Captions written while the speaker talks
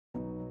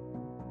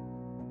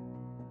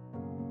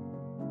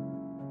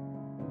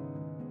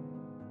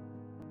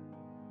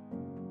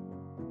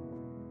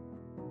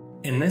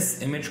In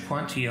this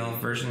ImageQuant TL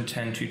version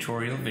 10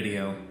 tutorial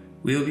video,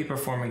 we will be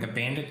performing a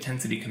band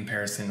intensity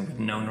comparison with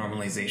no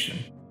normalization.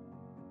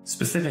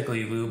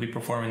 Specifically, we will be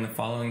performing the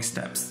following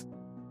steps: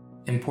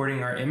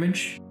 importing our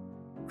image,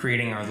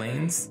 creating our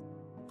lanes,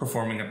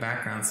 performing a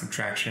background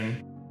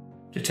subtraction,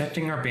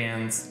 detecting our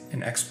bands,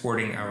 and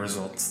exporting our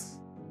results.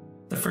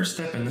 The first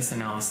step in this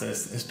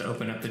analysis is to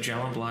open up the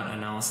gel and blot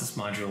analysis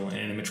module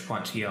in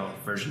ImageQuant TL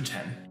version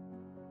 10.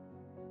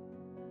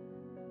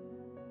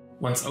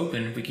 Once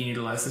open, we can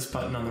utilize this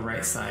button on the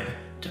right side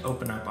to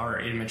open up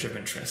our image of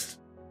interest.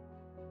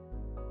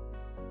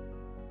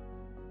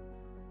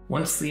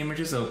 Once the image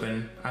is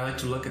open, I like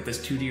to look at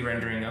this 2D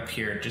rendering up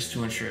here just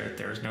to ensure that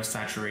there is no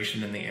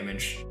saturation in the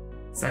image.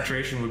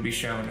 Saturation would be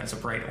shown as a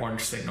bright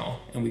orange signal,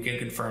 and we can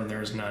confirm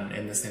there is none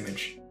in this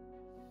image.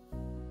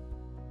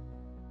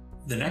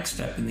 The next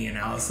step in the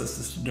analysis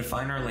is to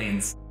define our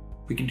lanes.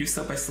 We can do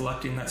so by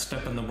selecting that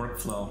step in the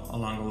workflow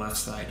along the left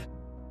side.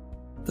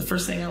 The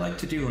first thing I like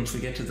to do once we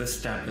get to this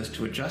step is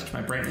to adjust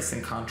my brightness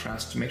and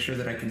contrast to make sure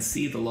that I can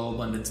see the low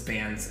abundance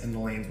bands in the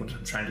lanes which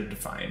I'm trying to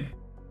define.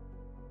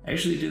 I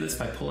usually do this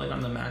by pulling on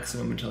the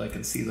maximum until I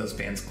can see those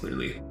bands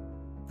clearly.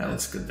 That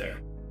looks good there.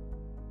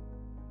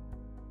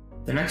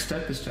 The next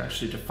step is to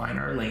actually define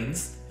our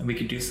lanes, and we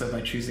can do so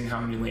by choosing how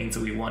many lanes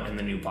that we want in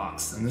the new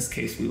box. In this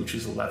case, we will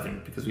choose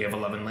 11 because we have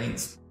 11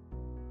 lanes.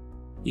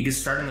 You can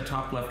start in the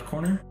top left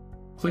corner,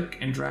 click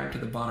and drag to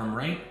the bottom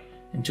right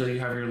until you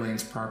have your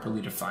lanes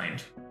properly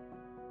defined.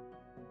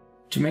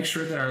 To make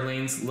sure that our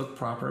lanes look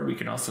proper, we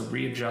can also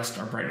readjust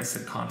our brightness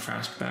and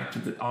contrast back to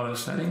the auto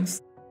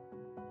settings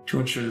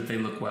to ensure that they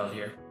look well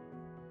here.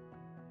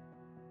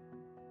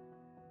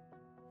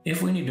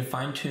 If we need to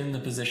fine-tune the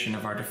position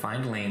of our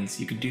defined lanes,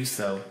 you can do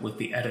so with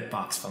the edit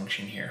box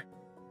function here.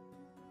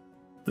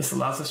 This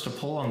allows us to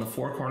pull on the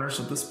four corners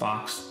of this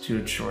box to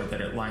ensure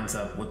that it lines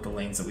up with the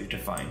lanes that we've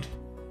defined.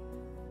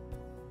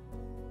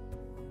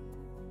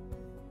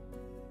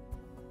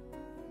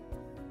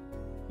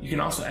 You can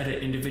also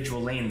edit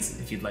individual lanes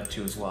if you'd like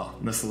to as well.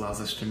 This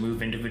allows us to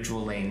move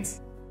individual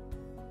lanes.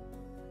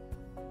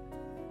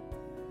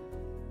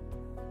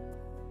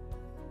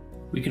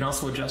 We can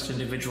also adjust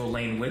individual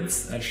lane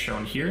widths as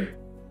shown here.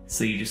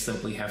 So you just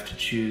simply have to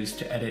choose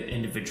to edit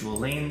individual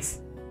lanes,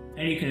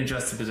 and you can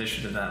adjust the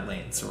position of that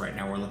lane. So right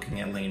now we're looking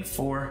at lane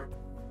 4,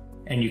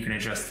 and you can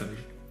adjust the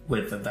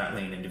width of that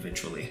lane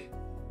individually.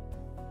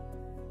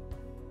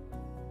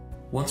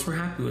 Once we're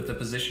happy with the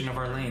position of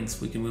our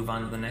lanes, we can move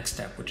on to the next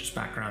step, which is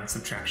background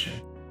subtraction.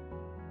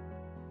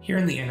 Here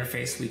in the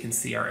interface, we can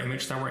see our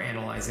image that we're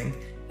analyzing,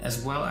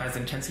 as well as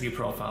intensity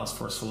profiles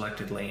for a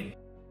selected lane.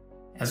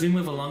 As we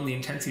move along the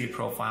intensity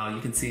profile,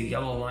 you can see a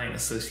yellow line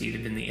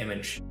associated in the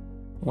image.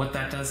 What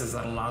that does is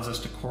that allows us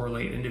to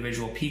correlate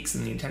individual peaks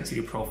in the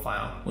intensity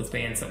profile with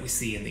bands that we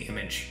see in the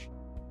image.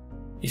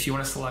 If you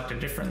want to select a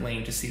different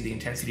lane to see the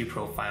intensity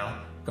profile,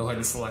 go ahead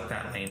and select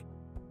that lane.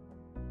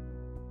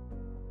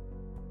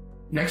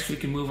 Next, we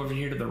can move over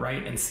here to the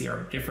right and see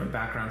our different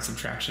background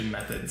subtraction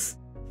methods.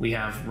 We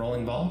have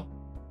rolling ball,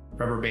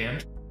 rubber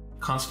band,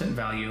 constant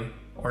value,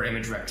 or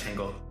image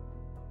rectangle.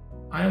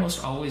 I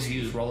almost always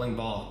use rolling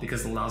ball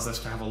because it allows us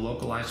to have a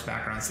localized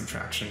background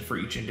subtraction for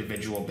each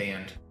individual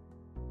band.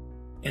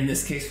 In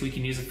this case, we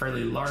can use a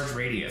fairly large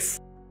radius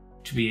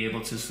to be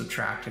able to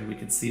subtract, and we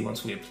can see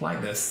once we apply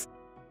this,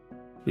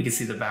 we can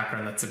see the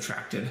background that's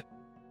subtracted.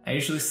 I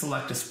usually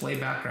select display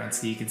background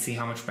so you can see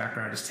how much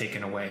background is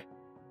taken away.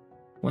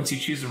 Once you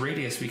choose a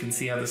radius, we can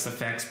see how this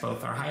affects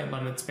both our high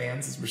abundance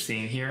bands, as we're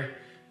seeing here,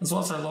 as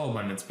well as our low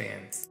abundance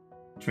bands,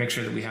 to make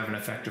sure that we have an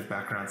effective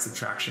background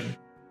subtraction.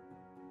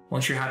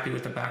 Once you're happy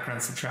with the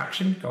background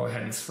subtraction, go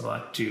ahead and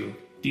select to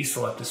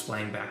deselect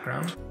displaying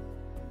background.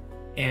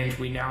 And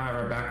we now have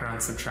our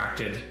background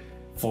subtracted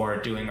for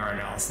doing our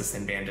analysis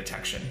and band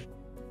detection.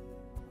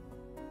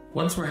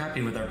 Once we're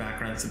happy with our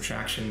background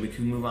subtraction, we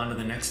can move on to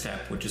the next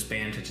step, which is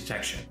band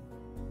detection.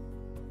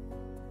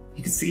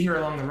 You can see here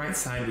along the right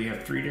side, we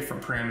have 3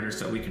 different parameters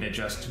that we can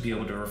adjust to be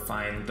able to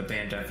refine the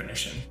band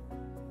definition.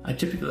 I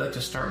typically like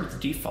to start with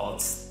the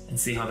defaults and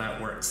see how that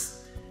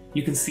works.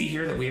 You can see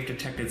here that we have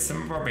detected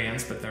some of our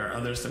bands, but there are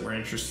others that we're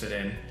interested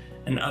in,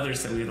 and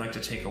others that we'd like to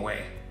take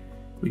away.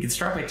 We can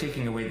start by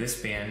taking away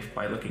this band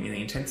by looking in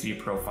the intensity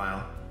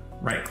profile,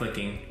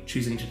 right-clicking,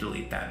 choosing to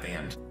delete that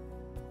band.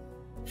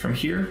 From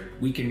here,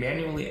 we can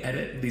manually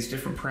edit these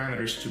different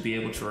parameters to be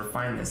able to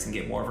refine this and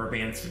get more of our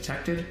bands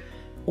detected,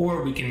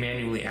 or we can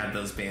manually add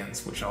those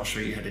bands, which I'll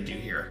show you how to do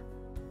here.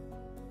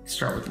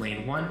 Start with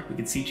lane 1, we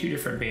can see 2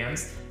 different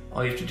bands.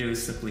 All you have to do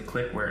is simply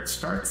click where it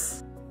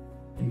starts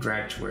and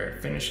drag to where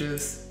it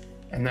finishes,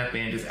 and that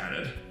band is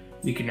added.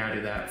 We can now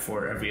do that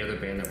for every other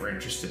band that we're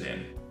interested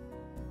in.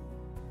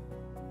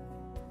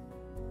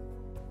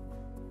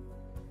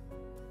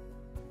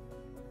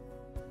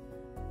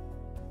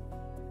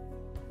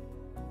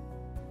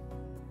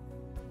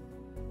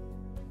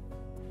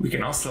 We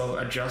can also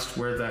adjust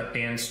where that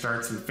band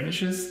starts and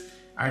finishes.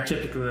 I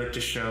typically like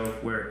to show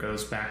where it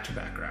goes back to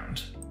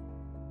background.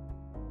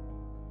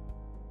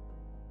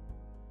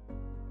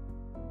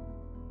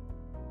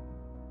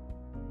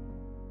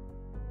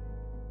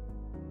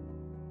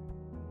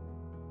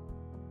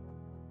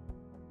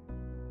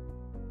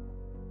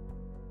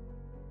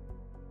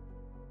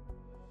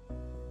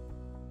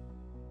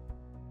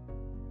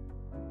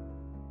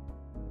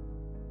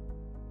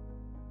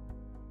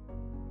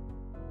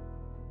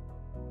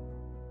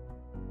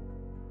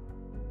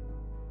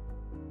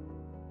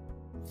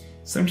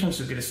 Sometimes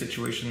you'll get a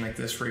situation like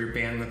this where your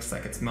band looks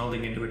like it's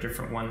melding into a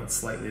different one that's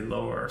slightly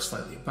lower or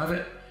slightly above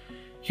it.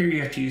 Here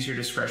you have to use your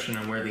discretion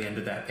on where the end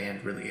of that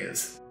band really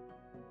is.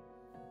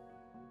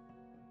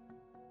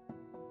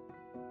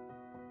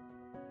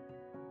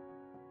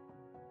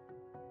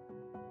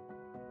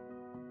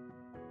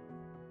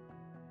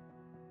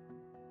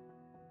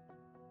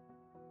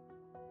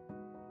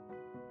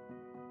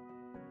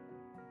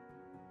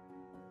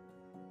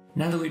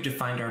 Now that we've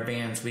defined our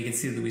bands, we can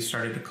see that we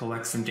started to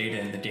collect some data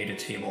in the data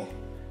table.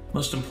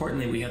 Most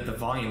importantly, we have the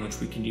volume, which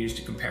we can use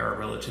to compare our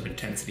relative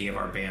intensity of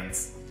our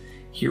bands.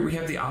 Here we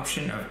have the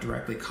option of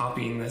directly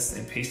copying this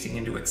and pasting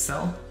into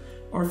Excel,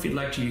 or if you'd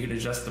like to, you can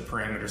adjust the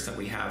parameters that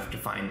we have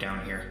defined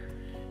down here.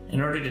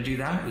 In order to do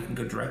that, we can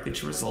go directly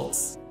to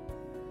Results,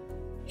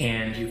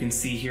 and you can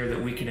see here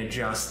that we can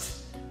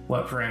adjust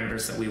what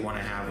parameters that we want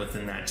to have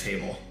within that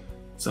table.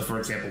 So for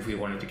example, if we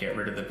wanted to get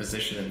rid of the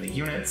position in the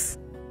units,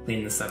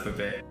 clean this up a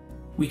bit,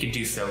 we could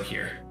do so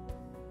here.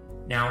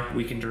 Now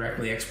we can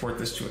directly export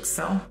this to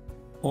Excel,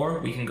 or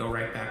we can go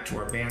right back to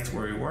our bands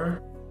where we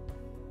were,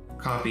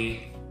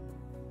 copy,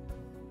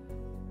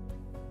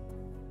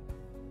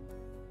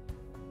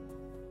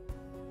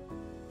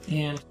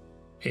 and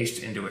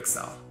paste into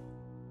Excel.